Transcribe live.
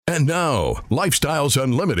And now, Lifestyles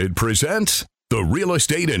Unlimited presents the Real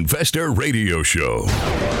Estate Investor Radio Show.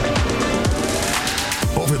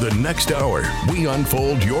 Over the next hour, we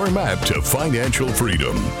unfold your map to financial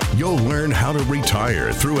freedom. You'll learn how to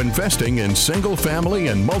retire through investing in single-family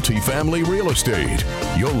and multifamily real estate.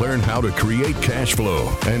 You'll learn how to create cash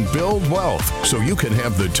flow and build wealth so you can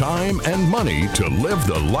have the time and money to live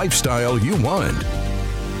the lifestyle you want.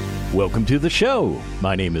 Welcome to the show.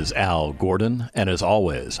 My name is Al Gordon, and as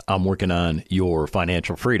always, I'm working on your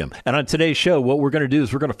financial freedom. And on today's show, what we're going to do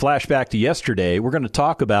is we're going to flash back to yesterday. We're going to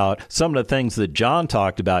talk about some of the things that John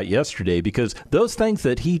talked about yesterday, because those things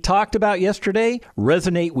that he talked about yesterday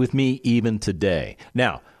resonate with me even today.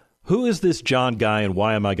 Now, who is this John guy, and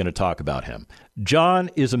why am I going to talk about him? John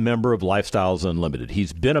is a member of Lifestyles Unlimited.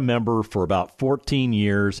 He's been a member for about 14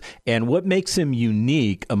 years, and what makes him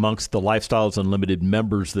unique amongst the Lifestyles Unlimited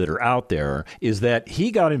members that are out there is that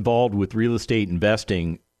he got involved with real estate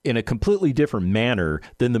investing in a completely different manner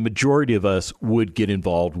than the majority of us would get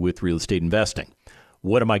involved with real estate investing.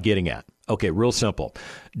 What am I getting at? Okay, real simple.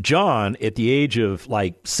 John, at the age of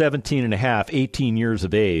like 17 and a half, 18 years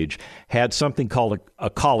of age, had something called a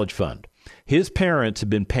college fund. His parents had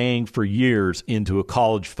been paying for years into a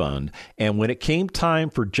college fund, and when it came time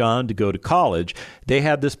for John to go to college, they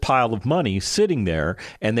had this pile of money sitting there,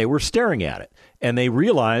 and they were staring at it. And they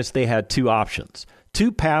realized they had two options,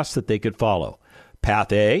 two paths that they could follow.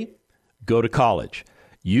 Path A, go to college.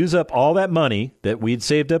 Use up all that money that we'd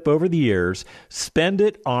saved up over the years, spend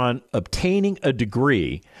it on obtaining a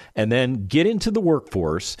degree, and then get into the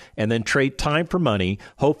workforce and then trade time for money.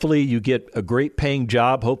 Hopefully you get a great paying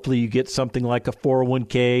job. Hopefully you get something like a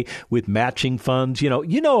 401k with matching funds. You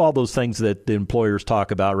know all those things that the employers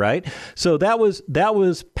talk about, right? So that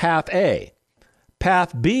was path A.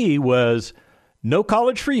 Path B was no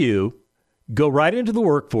college for you. Go right into the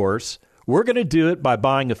workforce. We're going to do it by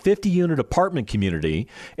buying a 50-unit apartment community,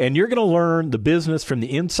 and you're going to learn the business from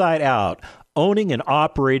the inside out, owning and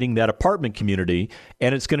operating that apartment community,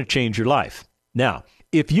 and it's going to change your life. Now,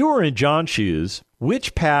 if you were in John's shoes,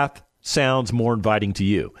 which path sounds more inviting to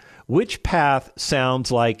you? Which path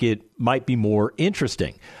sounds like it might be more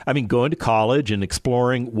interesting? I mean, going to college and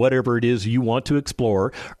exploring whatever it is you want to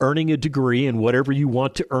explore, earning a degree in whatever you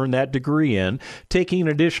want to earn that degree in, taking an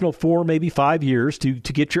additional 4, maybe 5 years to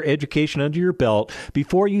get your education under your belt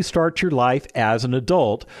before you start your life as an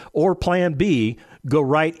adult, or plan B, go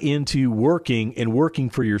right into working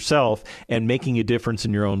for yourself and making a difference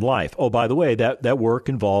in your own life. Oh, by the way, that work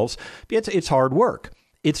involves, it's hard work.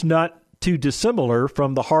 It's not too dissimilar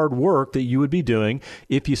from the hard work that you would be doing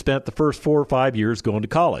if you spent the first 4 or 5 years going to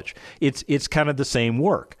college. It's kind of the same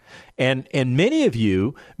work. And many of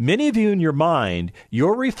you in your mind,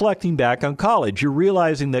 you're reflecting back on college. You're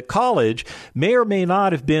realizing that college may or may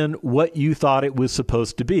not have been what you thought it was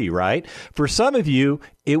supposed to be, right? For some of you,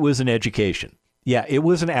 it was an education. Yeah, it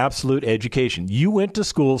was an absolute education. You went to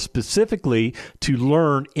school specifically to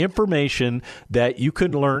learn information that you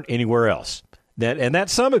couldn't learn anywhere else. And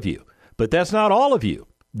that's some of you. But that's not all of you.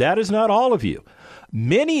 That is not all of you.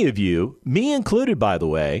 Many of you, me included, by the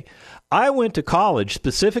way, I went to college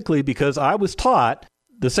specifically because I was taught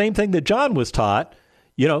the same thing that John was taught.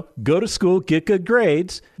 Go to school, get good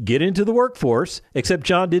grades, get into the workforce, except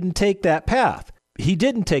John didn't take that path. He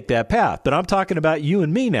didn't take that path, but I'm talking about you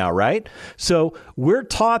and me now, right? So we're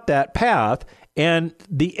taught that path, and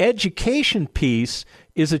the education piece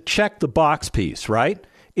is a check the box piece, right?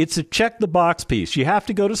 It's a check-the-box piece. You have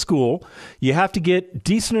to go to school. You have to get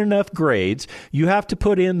decent enough grades. You have to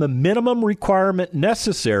put in the minimum requirement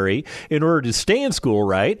necessary in order to stay in school,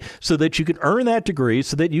 right? So that you can earn that degree,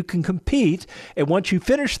 so that you can compete. And once you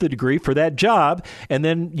finish the degree for that job, and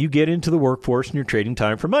then you get into the workforce and you're trading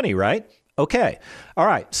time for money, right? Okay. All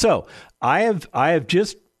right. So I have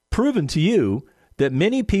just proven to you that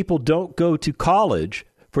many people don't go to college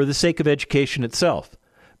for the sake of education itself.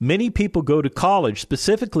 Many people go to college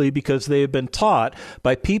specifically because they have been taught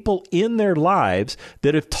by people in their lives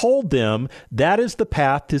that have told them that is the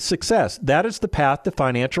path to success. That is the path to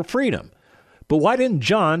financial freedom. But why didn't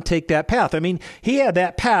John take that path? I mean, he had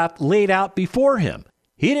that path laid out before him.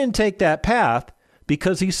 He didn't take that path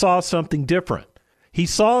because he saw something different. He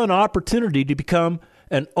saw an opportunity to become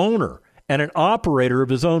an owner and an operator of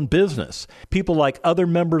his own business. People like other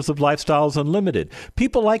members of Lifestyles Unlimited.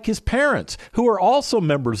 People like his parents, who are also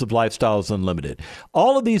members of Lifestyles Unlimited.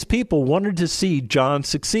 All of these people wanted to see John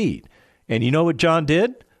succeed. And you know what John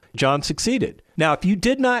did? John succeeded. Now, if you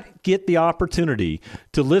did not get the opportunity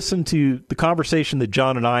to listen to the conversation that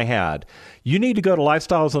John and I had, you need to go to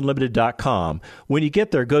lifestylesunlimited.com. When you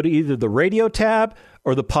get there, go to either the radio tab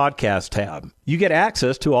or the podcast tab. you get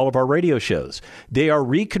access to all of our radio shows. They are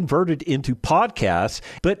reconverted into podcasts,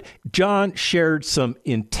 but John shared some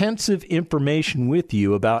intensive information with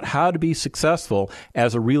you about how to be successful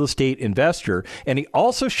as a real estate investor. And he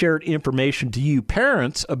also shared information to you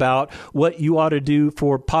parents about what you ought to do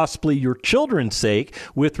for possibly your children's sake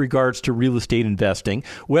with regards to real estate investing,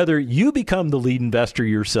 whether you become the lead investor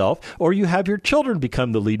yourself or you have your children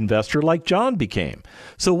become the lead investor like John became.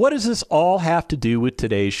 So what does this all have to do with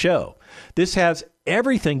today's show? This has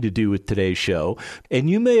everything to do with today's show. And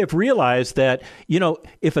you may have realized that,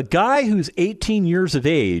 if a guy who's 18 years of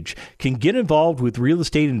age can get involved with real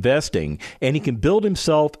estate investing and he can build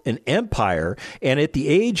himself an empire, and at the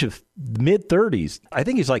age of mid-30s, I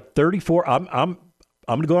think he's like 34, I'm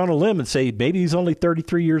going to go on a limb and say maybe he's only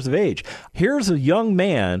 33 years of age. Here's a young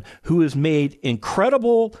man who has made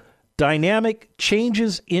incredible dynamic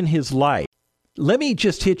changes in his life. Let me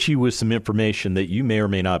just hit you with some information that you may or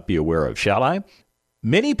may not be aware of, shall I?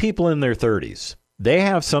 Many people in their 30s, they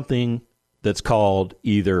have something that's called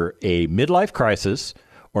either a midlife crisis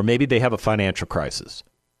or maybe they have a financial crisis.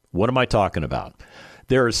 What am I talking about?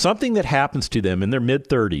 There is something that happens to them in their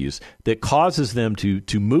mid-30s that causes them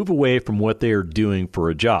to move away from what they are doing for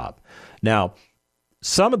a job. Now,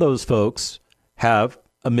 some of those folks have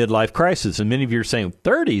a midlife crisis. And many of you are saying,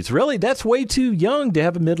 30s, really? That's way too young to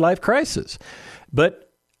have a midlife crisis.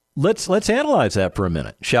 But let's analyze that for a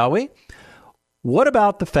minute, shall we? What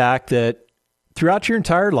about the fact that throughout your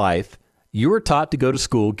entire life, you were taught to go to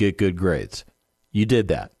school, get good grades? You did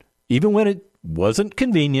that. Even when it wasn't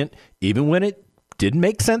convenient, even when it didn't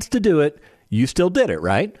make sense to do it, you still did it,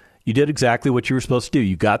 right? You did exactly what you were supposed to do.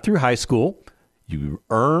 You got through high school, you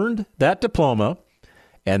earned that diploma,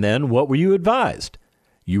 and then what were you advised?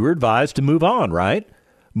 You were advised to move on, right?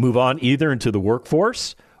 Move on either into the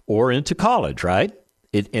workforce or into college, right?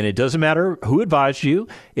 And it doesn't matter who advised you.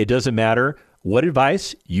 It doesn't matter what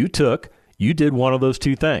advice you took. You did one of those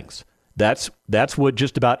two things. That's what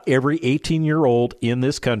just about every 18-year-old in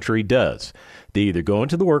this country does. They either go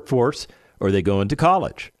into the workforce or they go into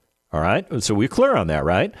college, all right? So we're clear on that,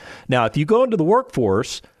 right? Now, if you go into the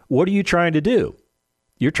workforce, what are you trying to do?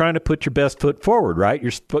 You're trying to put your best foot forward, right?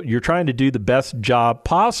 You're trying to do the best job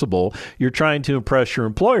possible. You're trying to impress your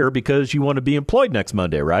employer because you want to be employed next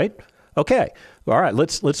Monday, right? Okay. All right.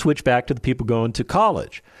 Let's switch back to the people going to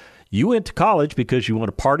college. You went to college because you want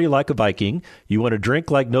to party like a Viking. You want to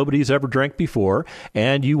drink like nobody's ever drank before,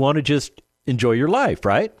 and you want to just enjoy your life,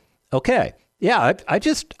 right? Okay. Yeah, I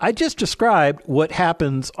just described what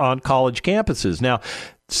happens on college campuses. Now,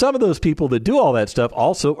 some of those people that do all that stuff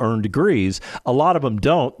also earn degrees. A lot of them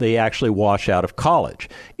don't. They actually wash out of college.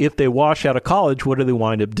 If they wash out of college, what do they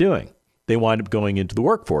wind up doing? They wind up going into the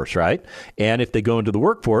workforce, right? And if they go into the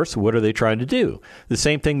workforce, what are they trying to do? The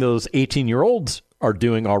same thing those 18-year-olds are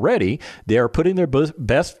doing already. They are putting their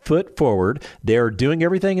best foot forward. They are doing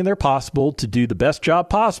everything in their possible to do the best job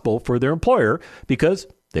possible for their employer because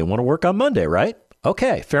they want to work on Monday, right?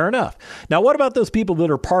 Okay, fair enough. Now, what about those people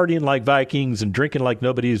that are partying like Vikings and drinking like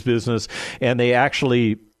nobody's business, and they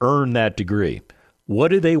actually earn that degree? What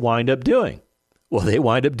do they wind up doing? Well, they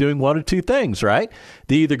wind up doing one of two things, right?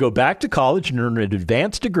 They either go back to college and earn an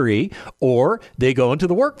advanced degree, or they go into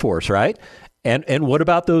the workforce, right? And what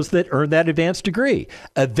about those that earn that advanced degree?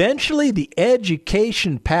 Eventually, the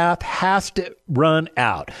education path has to run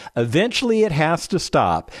out. Eventually, it has to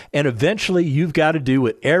stop. And eventually, you've got to do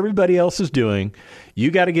what everybody else is doing.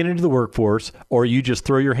 You got to get into the workforce, or you just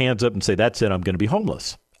throw your hands up and say, that's it, I'm going to be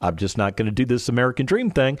homeless. I'm just not going to do this American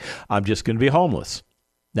dream thing. I'm just going to be homeless.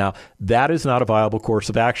 Now, that is not a viable course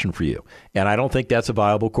of action for you. And I don't think that's a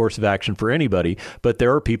viable course of action for anybody, but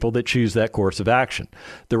there are people that choose that course of action.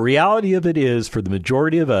 The reality of it is, for the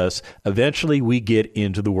majority of us, eventually we get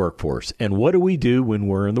into the workforce. And what do we do when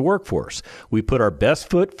we're in the workforce? We put our best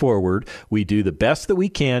foot forward. We do the best that we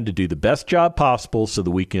can to do the best job possible so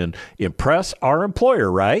that we can impress our employer,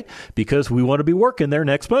 right? Because we want to be working there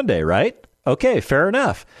next Monday, right? Okay, fair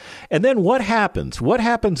enough. And then what happens? What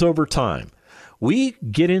happens over time? We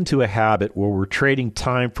get into a habit where we're trading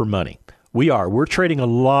time for money. We're trading a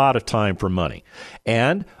lot of time for money.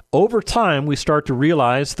 And over time, we start to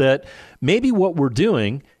realize that maybe what we're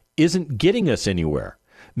doing isn't getting us anywhere.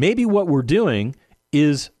 Maybe what we're doing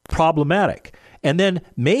is problematic. And then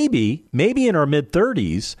maybe in our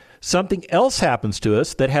mid-30s, something else happens to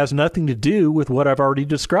us that has nothing to do with what I've already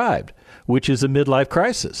described, which is a midlife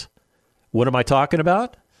crisis. What am I talking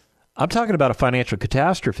about? I'm talking about a financial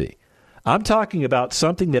catastrophe. I'm talking about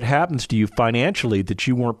something that happens to you financially that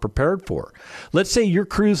you weren't prepared for. Let's say you're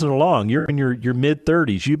cruising along. You're in your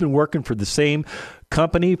mid-30s. You've been working for the same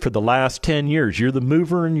company for the last 10 years. You're the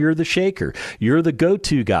mover and you're the shaker. You're the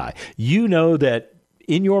go-to guy. You know that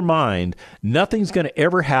in your mind, nothing's going to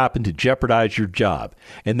ever happen to jeopardize your job.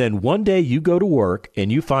 And then one day you go to work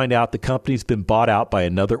and you find out the company's been bought out by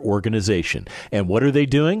another organization. And what are they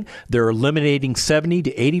doing? They're eliminating 70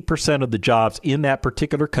 to 80% of the jobs in that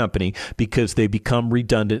particular company because they become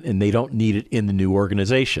redundant and they don't need it in the new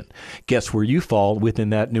organization. Guess where you fall within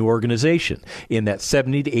that new organization? In that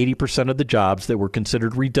 70 to 80% of the jobs that were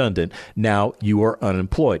considered redundant, now you are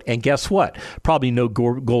unemployed. And guess what? Probably no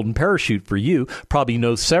golden parachute for you. Probably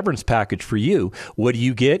no severance package for you. What do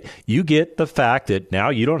you get? You get the fact that now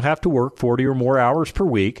you don't have to work 40 or more hours per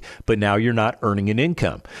week, but now you're not earning an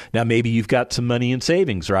income. Now, maybe you've got some money in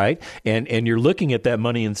savings, right? And you're looking at that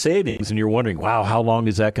money in savings and you're wondering, wow, how long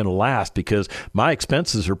is that going to last? Because my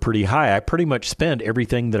expenses are pretty high. I pretty much spend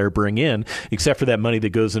everything that I bring in, except for that money that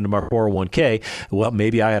goes into my 401k. Well,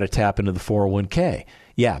 maybe I ought to tap into the 401k.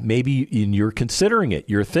 Yeah, maybe you're considering it.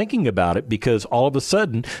 You're thinking about it because all of a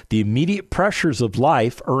sudden the immediate pressures of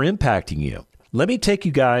life are impacting you. Let me take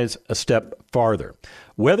you guys a step farther.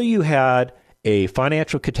 Whether you had a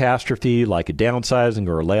financial catastrophe like a downsizing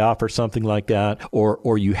or a layoff or something like that,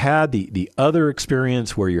 or you had the other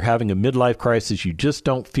experience where you're having a midlife crisis, you just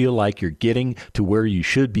don't feel like you're getting to where you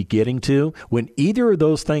should be getting to. When either of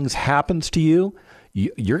those things happens to you,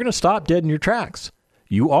 you're going to stop dead in your tracks.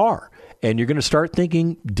 You are. And you're going to start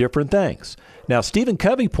thinking different things. Now, Stephen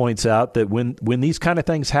Covey points out that when these kind of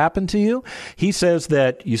things happen to you, he says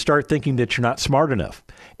that you start thinking that you're not smart enough.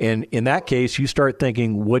 And in that case, you start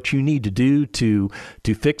thinking what you need to do to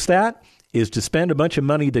fix that is to spend a bunch of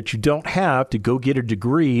money that you don't have to go get a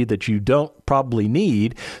degree that you don't probably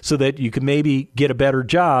need so that you can maybe get a better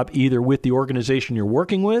job either with the organization you're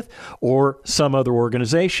working with or some other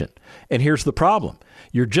organization. And here's the problem.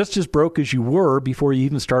 You're just as broke as you were before you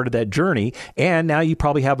even started that journey, and now you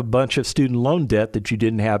probably have a bunch of student loan debt that you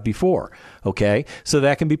didn't have before, okay? So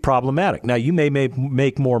that can be problematic. Now, you may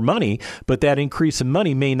make more money, but that increase in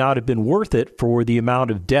money may not have been worth it for the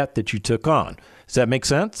amount of debt that you took on. Does that make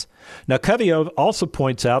sense? Now, Covey also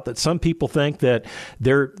points out that some people think that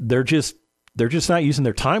they're just not using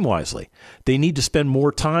their time wisely. They need to spend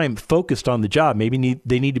more time focused on the job. Maybe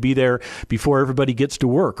they need to be there before everybody gets to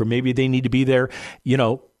work, or maybe they need to be there,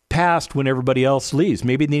 past when everybody else leaves.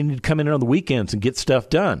 Maybe they need to come in on the weekends and get stuff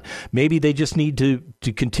done. Maybe they just need to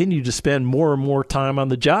continue to spend more and more time on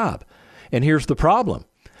the job. And here's the problem.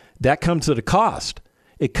 That comes at a cost.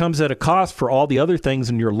 It comes at a cost for all the other things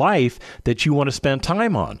in your life that you want to spend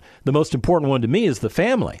time on. The most important one to me is the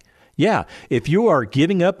family. Yeah, if you are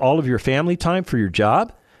giving up all of your family time for your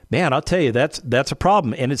job, man, I'll tell you, that's a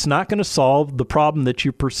problem. And it's not going to solve the problem that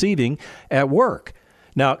you're perceiving at work.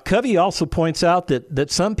 Now, Covey also points out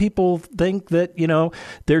that some people think that,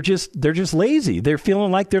 they're just lazy. They're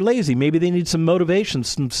feeling like they're lazy. Maybe they need some motivation,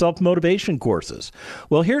 some self-motivation courses.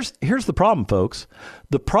 Well, here's the problem, folks.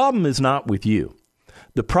 The problem is not with you.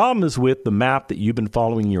 The problem is with the map that you've been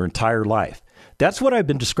following your entire life. That's what I've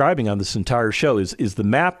been describing on this entire show is the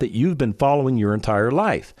map that you've been following your entire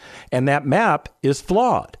life. And that map is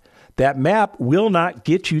flawed. That map will not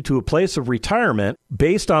get you to a place of retirement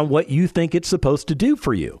based on what you think it's supposed to do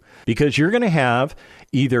for you. Because you're going to have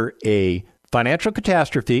either a financial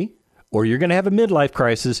catastrophe or you're going to have a midlife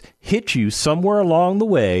crisis hit you somewhere along the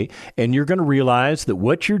way, and you're going to realize that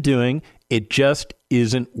what you're doing, it just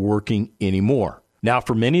isn't working anymore. Now,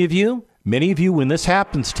 for many of you, when this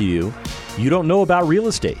happens to you, you don't know about real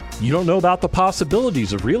estate. You don't know about the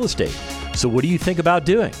possibilities of real estate. So what do you think about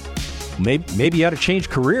doing? Maybe you ought to change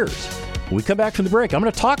careers. When we come back from the break, I'm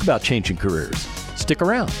going to talk about changing careers. Stick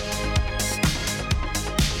around.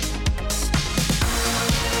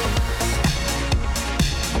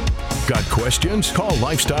 Got questions? Call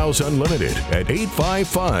Lifestyles Unlimited at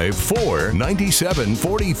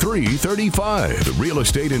 855-497-4335. The Real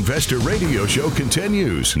Estate Investor Radio Show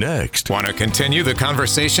continues next. Want to continue the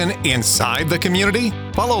conversation inside the community?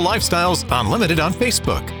 Follow Lifestyles Unlimited on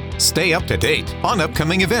Facebook. Stay up to date on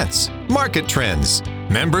upcoming events, market trends,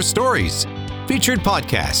 member stories, featured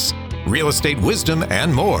podcasts, real estate wisdom,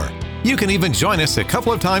 and more. You can even join us a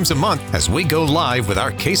couple of times a month as we go live with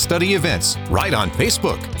our case study events right on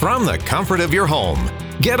Facebook from the comfort of your home.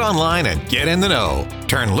 Get online and get in the know.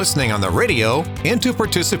 Turn listening on the radio into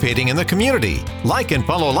participating in the community. Like and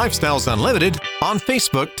follow Lifestyles Unlimited on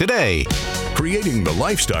Facebook today. Creating the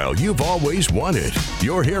lifestyle you've always wanted.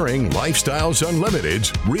 You're hearing Lifestyles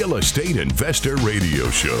Unlimited's Real Estate Investor Radio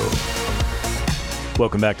Show.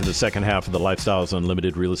 Welcome back to the second half of the Lifestyles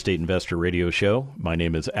Unlimited Real Estate Investor Radio Show. My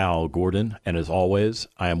name is Al Gordon, and as always,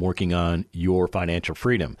 I am working on your financial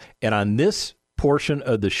freedom. And on this portion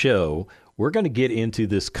of the show, we're going to get into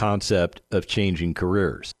this concept of changing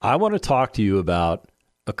careers. I want to talk to you about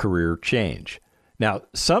a career change. Now,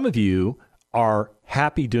 some of you are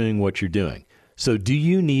happy doing what you're doing. So do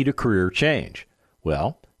you need a career change?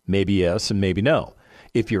 Well, maybe yes and maybe no.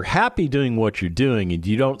 If you're happy doing what you're doing and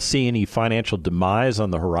you don't see any financial demise on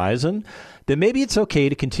the horizon, then maybe it's okay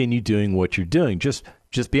to continue doing what you're doing. Just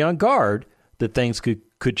be on guard that things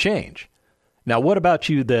could change. Now, what about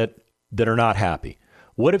you that are not happy?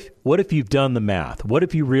 What if you've done the math? What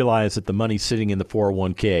if you realize that the money sitting in the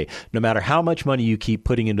 401k, no matter how much money you keep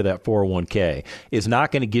putting into that 401k, is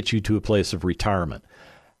not going to get you to a place of retirement?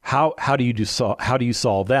 How do you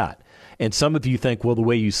solve that? And some of you think, well, the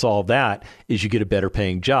way you solve that is you get a better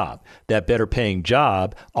paying job. That better paying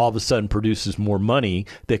job all of a sudden produces more money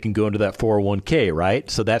that can go into that 401k,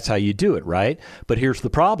 right? So that's how you do it, right? But here's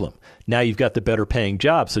the problem. Now you've got the better paying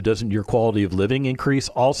job. So doesn't your quality of living increase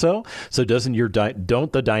also? So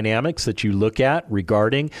don't the dynamics that you look at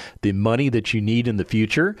regarding the money that you need in the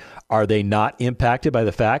future, are they not impacted by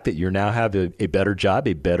the fact that you now have a better job,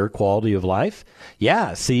 a better quality of life?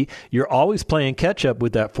 Yeah, see, you're always playing catch up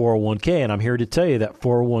with that 401k. And I'm here to tell you that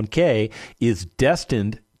 401k is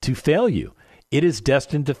destined to fail you. It is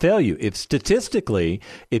destined to fail you.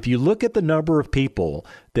 If you look at the number of people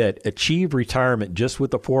that achieve retirement just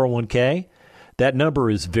with the 401k, that number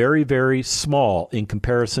is very, very small in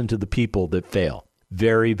comparison to the people that fail.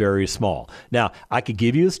 Very, very small. Now, I could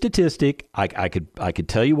give you a statistic. I could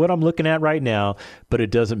tell you what I'm looking at right now, but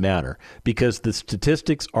it doesn't matter because the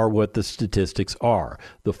statistics are what the statistics are.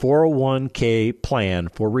 The 401k plan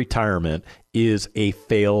for retirement is a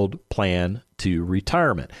failed plan to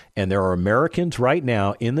retirement. And there are Americans right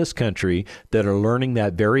now in this country that are learning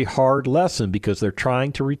that very hard lesson because they're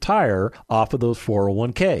trying to retire off of those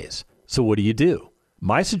 401ks. So what do?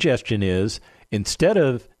 My suggestion is instead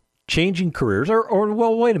of changing careers, or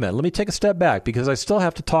well, wait a minute, let me take a step back because I still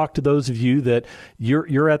have to talk to those of you that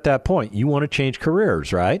you're at that point. You want to change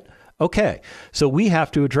careers, right? Okay, so we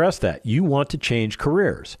have to address that. You want to change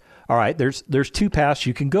careers. All right, there's two paths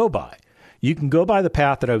you can go by. You can go by the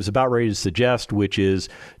path that I was about ready to suggest, which is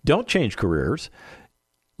don't change careers.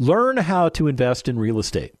 Learn how to invest in real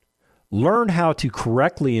estate. Learn how to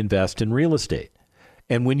correctly invest in real estate.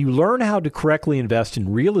 And when you learn how to correctly invest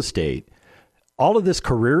in real estate, all of this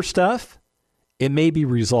career stuff, it may be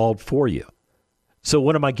resolved for you. So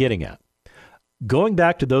what am I getting at? Going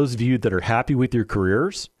back to those of you that are happy with your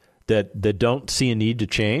careers, that don't see a need to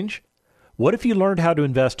change, what if you learned how to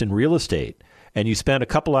invest in real estate and you spent a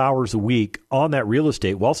couple hours a week on that real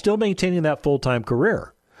estate while still maintaining that full-time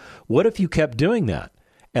career? What if you kept doing that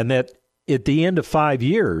and that at the end of 5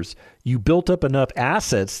 years, you built up enough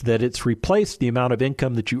assets that it's replaced the amount of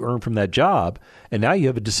income that you earn from that job, and now you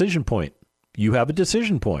have a decision point. You have a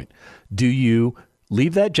decision point. Do you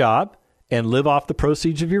leave that job and live off the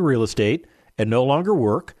proceeds of your real estate and no longer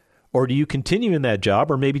work, or do you continue in that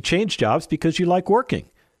job or maybe change jobs because you like working?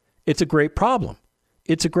 It's a great problem.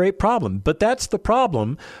 It's a great problem. But that's the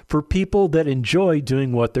problem for people that enjoy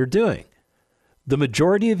doing what they're doing. The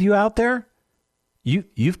majority of you out there,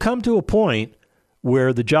 you've come to a point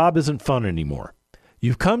where the job isn't fun anymore.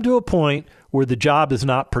 You've come to a point where the job is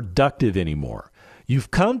not productive anymore.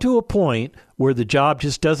 You've come to a point where the job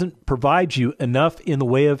just doesn't provide you enough in the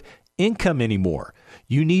way of income anymore.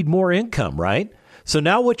 You need more income, right? So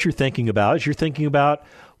now what you're thinking about is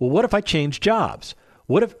well, what if I change jobs?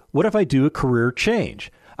 What if I do a career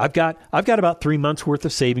change? I've got about 3 months worth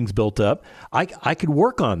of savings built up. I could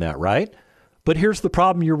work on that, right? But here's the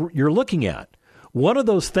problem you're looking at. One of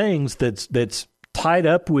those things that's tied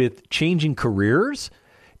up with changing careers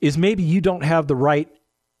is maybe you don't have the right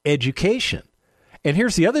education. And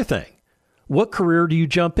here's the other thing. What career do you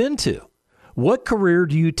jump into? What career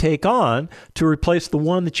do you take on to replace the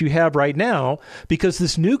one that you have right now? Because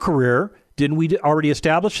this new career, didn't we already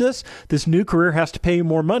establish this? This new career has to pay you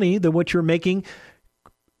more money than what you're making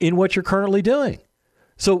in what you're currently doing.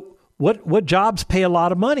 So what jobs pay a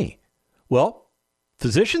lot of money? Well,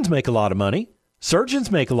 physicians make a lot of money.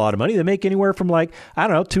 Surgeons make a lot of money. They make anywhere from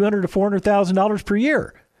 $200,000 to $400,000 per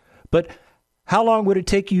year. But how long would it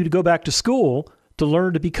take you to go back to school to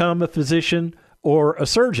learn to become a physician or a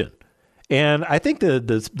surgeon? And I think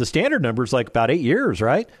the standard number is about 8 years,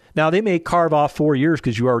 right? Now, they may carve off 4 years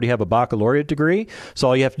because you already have a baccalaureate degree. So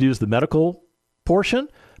all you have to do is the medical portion.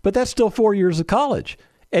 But that's still 4 years of college.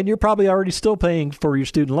 And you're probably already still paying for your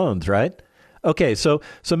student loans, right? Okay, so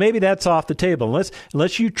maybe that's off the table.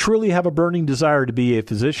 Unless you truly have a burning desire to be a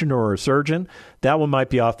physician or a surgeon, that one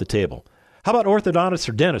might be off the table. How about orthodontists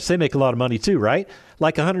or dentists? They make a lot of money too, right?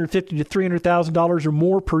 Like $150,000 to $300,000 or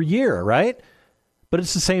more per year, right? But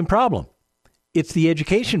it's the same problem. It's the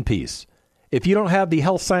education piece. if you don't have the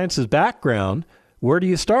health sciences background, where do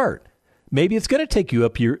you start? Maybe it's going to take you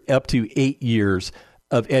up to 8 years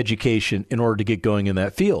of education in order to get going in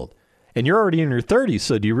that field. And you're already in your 30s,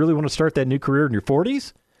 so do you really want to start that new career in your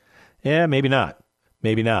 40s? Yeah, maybe not.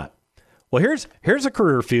 Maybe not. Well, here's a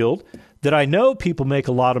career field that I know people make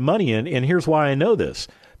a lot of money in, and here's why I know this.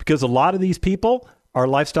 Because a lot of these people are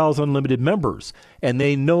Lifestyles Unlimited members, and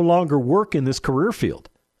they no longer work in this career field.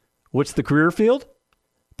 What's the career field?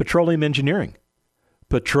 Petroleum engineering.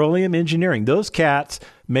 Petroleum engineering. Those cats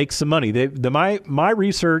make some money. My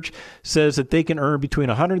research says that they can earn between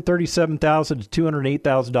 $137,000 to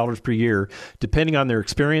 $208,000 per year, depending on their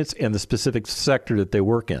experience and the specific sector that they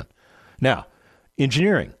work in. Now,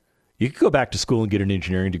 engineering. You could go back to school and get an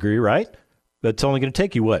engineering degree, right? That's only going to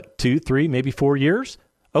take you, what, 2, 3, maybe 4 years?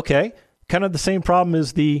 Okay. Kind of the same problem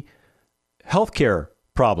as the healthcare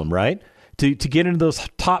problem, right? To get into those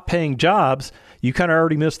top-paying jobs, you kind of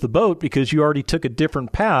already missed the boat because you already took a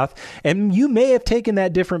different path. And you may have taken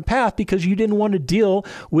that different path because you didn't want to deal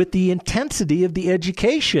with the intensity of the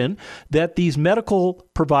education that these medical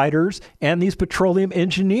providers and these petroleum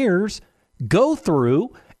engineers go through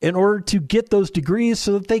in order to get those degrees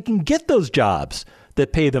so that they can get those jobs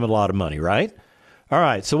that pay them a lot of money, right? All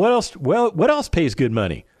right, so what else? Well, what else pays good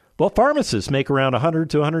money? Well, pharmacists make around $100,000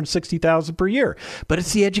 to $160,000 per year, but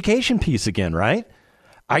it's the education piece again, right?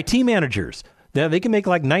 IT managers, they can make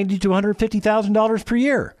like $90,000 to $150,000 per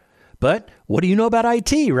year. But what do you know about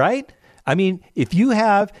IT, right? I mean, if you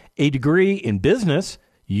have a degree in business,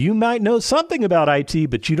 you might know something about IT,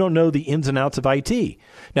 but you don't know the ins and outs of IT.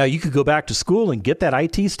 Now, you could go back to school and get that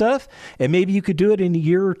IT stuff, and maybe you could do it in a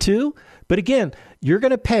year or two. But again, you're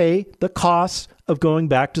going to pay the costs of going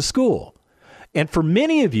back to school. And for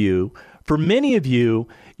many of you,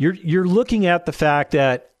 you're looking at the fact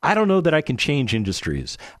that I don't know that I can change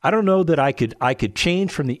industries. I don't know that I could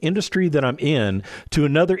change from the industry that I'm in to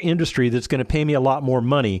another industry that's going to pay me a lot more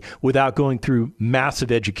money without going through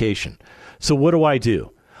massive education. So what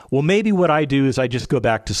do? Well, maybe what I do is I just go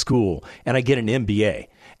back to school and I get an MBA.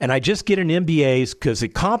 And I just get an MBA because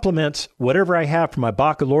it complements whatever I have for my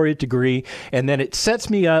baccalaureate degree, and then it sets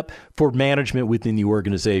me up for management within the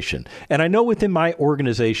organization. And I know within my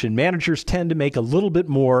organization, managers tend to make a little bit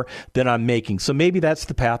more than I'm making. So maybe that's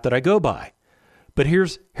the path that I go by. But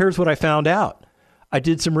here's what I found out. I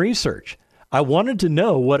did some research. I wanted to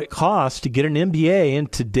know what it costs to get an MBA in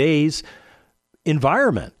today's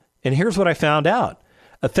environment. And here's what I found out.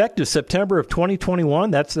 Effective September of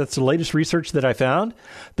 2021, that's the latest research that I found,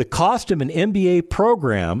 the cost of an MBA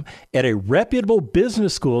program at a reputable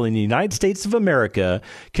business school in the United States of America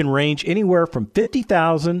can range anywhere from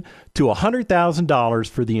 $50,000 to $100,000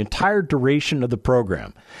 for the entire duration of the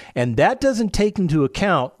program. And that doesn't take into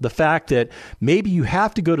account the fact that maybe you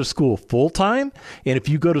have to go to school full-time, and if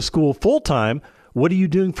you go to school full-time, what are you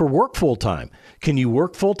doing for work full-time? Can you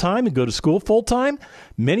work full-time and go to school full-time?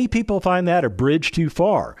 Many people find that a bridge too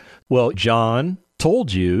far. Well, John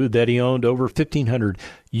told you that he owned over 1,500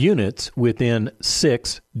 units within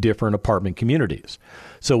 6 different apartment communities.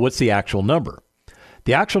 So what's the actual number?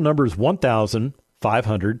 The actual number is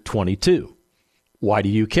 1,522. Why do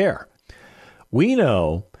you care? We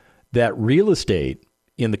know that real estate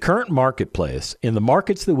in the current marketplace, in the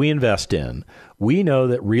markets that we invest in, we know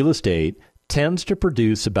that real estate tends to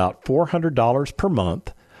produce about $400 per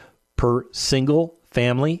month per single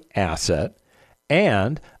family asset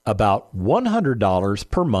and about $100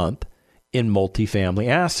 per month in multifamily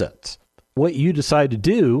assets. What you decide to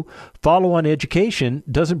do, follow-on education,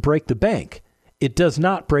 doesn't break the bank. It does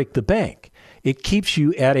not break the bank. It keeps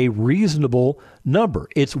you at a reasonable number.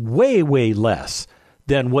 It's way, way less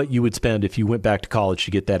than what you would spend if you went back to college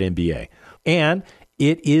to get that MBA. And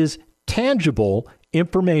it is tangible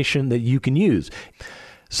information that you can use.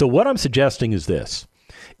 So what I'm suggesting is this.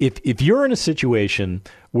 If you're in a situation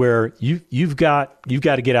where you've got to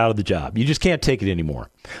get out of the job, you just can't take it anymore,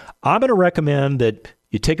 I'm going to recommend that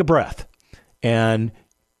you take a breath and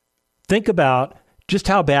think about just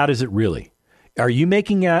how bad is it really? Are you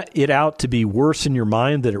making it out to be worse in your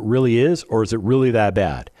mind than it really is, or is it really that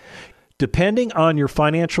bad? Depending on your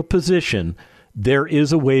financial position, there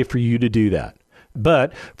is a way for you to do that.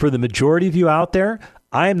 But for the majority of you out there,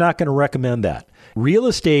 I am not going to recommend that. Real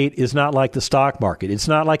estate is not like the stock market. It's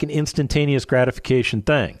not like an instantaneous gratification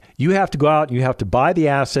thing. You have to go out, you have to buy the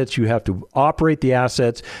assets, you have to operate the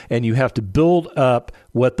assets, and you have to build up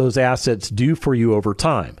what those assets do for you over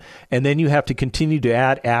time. And then you have to continue to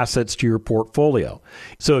add assets to your portfolio.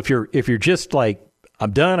 So if you're just like,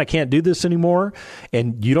 I'm done, I can't do this anymore,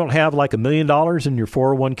 and you don't have like $1 million in your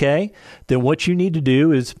 401k, then what you need to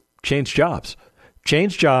do is change jobs.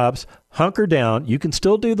 Change jobs, hunker down. You can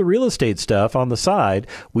still do the real estate stuff on the side.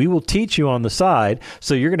 We will teach you on the side.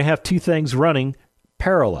 So you're going to have two things running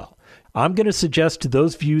parallel. I'm going to suggest to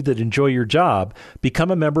those of you that enjoy your job,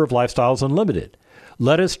 become a member of Lifestyles Unlimited.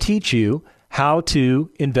 Let us teach you how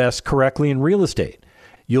to invest correctly in real estate.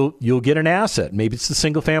 You'll get an asset. Maybe it's the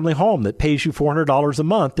single family home that pays you $400 a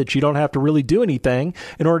month that you don't have to really do anything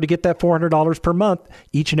in order to get that $400 per month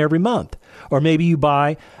each and every month. Or maybe you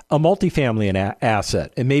buy a multifamily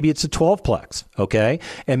asset, and maybe it's a 12-plex, okay?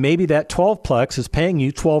 And maybe that 12-plex is paying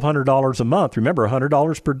you $1,200 a month. Remember,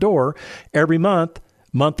 $100 per door every month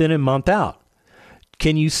in and month out.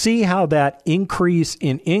 Can you see how that increase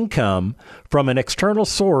in income from an external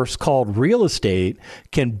source called real estate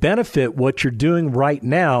can benefit what you're doing right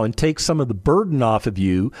now and take some of the burden off of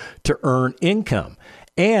you to earn income?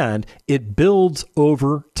 And it builds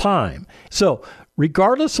over time. So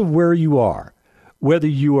regardless of where you are, whether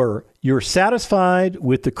you're satisfied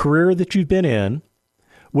with the career that you've been in,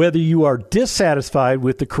 whether you are dissatisfied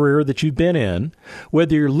with the career that you've been in,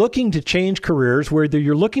 whether you're looking to change careers, whether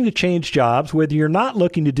you're looking to change jobs, whether you're not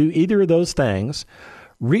looking to do either of those things,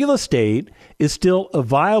 real estate is still a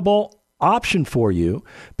viable option for you,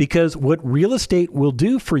 because what real estate will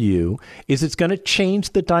do for you is it's going to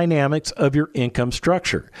change the dynamics of your income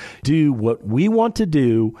structure. Do what we want to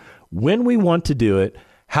do, when we want to do it,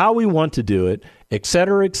 how we want to do it, et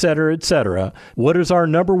cetera, et cetera, et cetera. What is our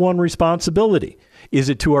number one responsibility? Is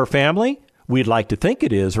it to our family? We'd like to think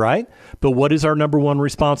it is, right? But what is our number one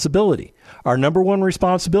responsibility? Our number one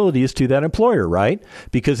responsibility is to that employer, right?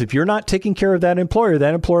 Because if you're not taking care of that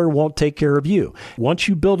employer won't take care of you. Once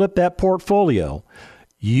you build up that portfolio,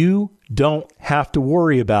 you don't have to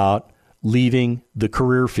worry about leaving the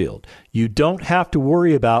career field. You don't have to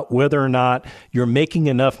worry about whether or not you're making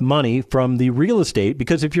enough money from the real estate,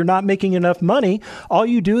 because if you're not making enough money, all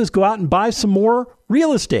you do is go out and buy some more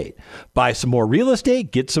real estate. Buy some more real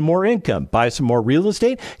estate, get some more income. Buy some more real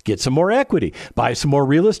estate, get some more equity. Buy some more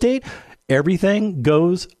real estate, everything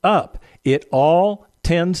goes up. It all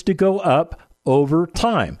tends to go up over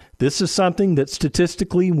time. This is something that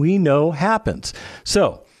statistically we know happens.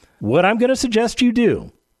 So what I'm going to suggest you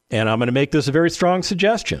do, and I'm going to make this a very strong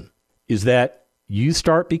suggestion, is that you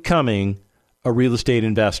start becoming a real estate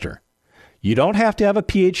investor. You don't have to have a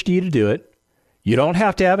PhD to do it. You don't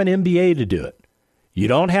have to have an MBA to do it. You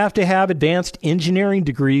don't have to have advanced engineering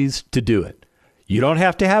degrees to do it. You don't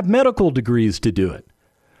have to have medical degrees to do it.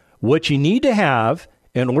 What you need to have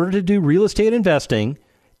in order to do real estate investing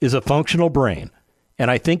is a functional brain. And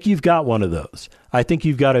I think you've got one of those. I think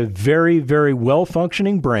you've got a very, very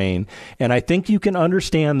well-functioning brain, and I think you can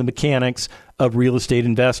understand the mechanics of real estate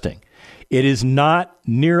investing. It is not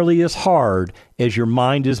nearly as hard as your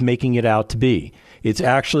mind is making it out to be. It's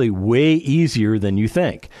actually way easier than you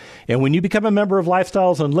think. And when you become a member of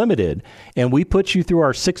Lifestyles Unlimited, and we put you through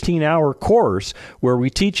our 16-hour course where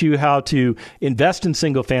we teach you how to invest in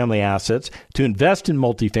single-family assets, to invest in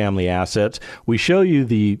multifamily assets, we show you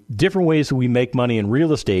the different ways that we make money in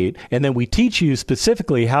real estate, and then we teach you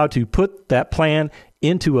specifically how to put that plan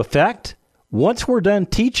into effect. Once we're done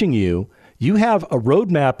teaching you, you have a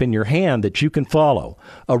roadmap in your hand that you can follow,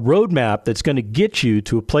 a roadmap that's going to get you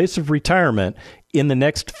to a place of retirement in the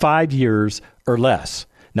next 5 years or less.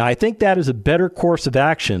 Now, I think that is a better course of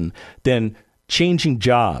action than changing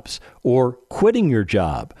jobs or quitting your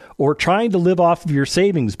job or trying to live off of your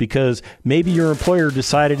savings because maybe your employer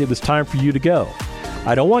decided it was time for you to go.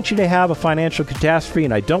 I don't want you to have a financial catastrophe,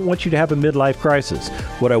 and I don't want you to have a midlife crisis.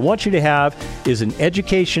 What I want you to have is an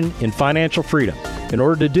education in financial freedom. In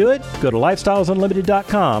order to do it, go to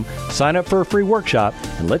lifestylesunlimited.com, sign up for a free workshop,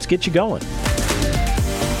 and let's get you going.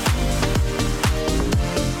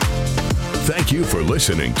 Thank you for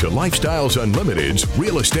listening to Lifestyles Unlimited's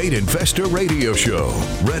Real Estate Investor Radio Show.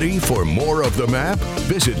 Ready for more of the map?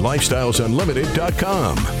 Visit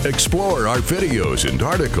lifestylesunlimited.com. Explore our videos and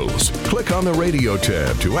articles. Click on the radio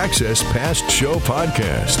tab to access past show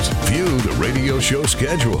podcasts. View the radio show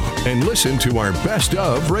schedule and listen to our best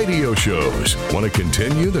of radio shows. Want to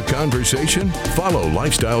continue the conversation? Follow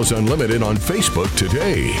Lifestyles Unlimited on Facebook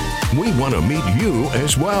today. We want to meet you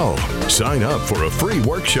as well. Sign up for a free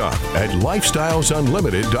workshop at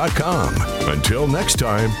lifestylesunlimited.com. Until next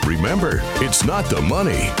time, remember, it's not the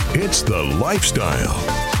money, it's the lifestyle.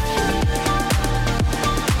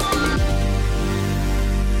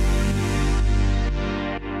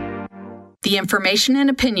 The The information and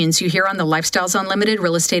opinions you hear on the Lifestyles Unlimited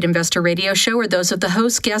Real Estate Investor Radio Show are those of the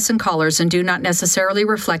hosts, guests, and callers and do not necessarily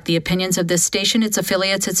reflect the opinions of this station, its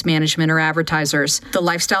affiliates, its management, or advertisers. The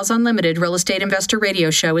Lifestyles Unlimited Real Estate Investor Radio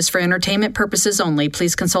Show is for entertainment purposes only.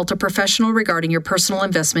 Please consult a professional regarding your personal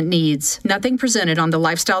investment needs. Nothing presented on the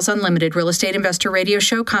Lifestyles Unlimited Real Estate Investor Radio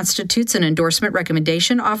Show constitutes an endorsement,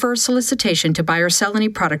 recommendation, offer, or solicitation to buy or sell any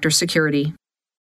product or security.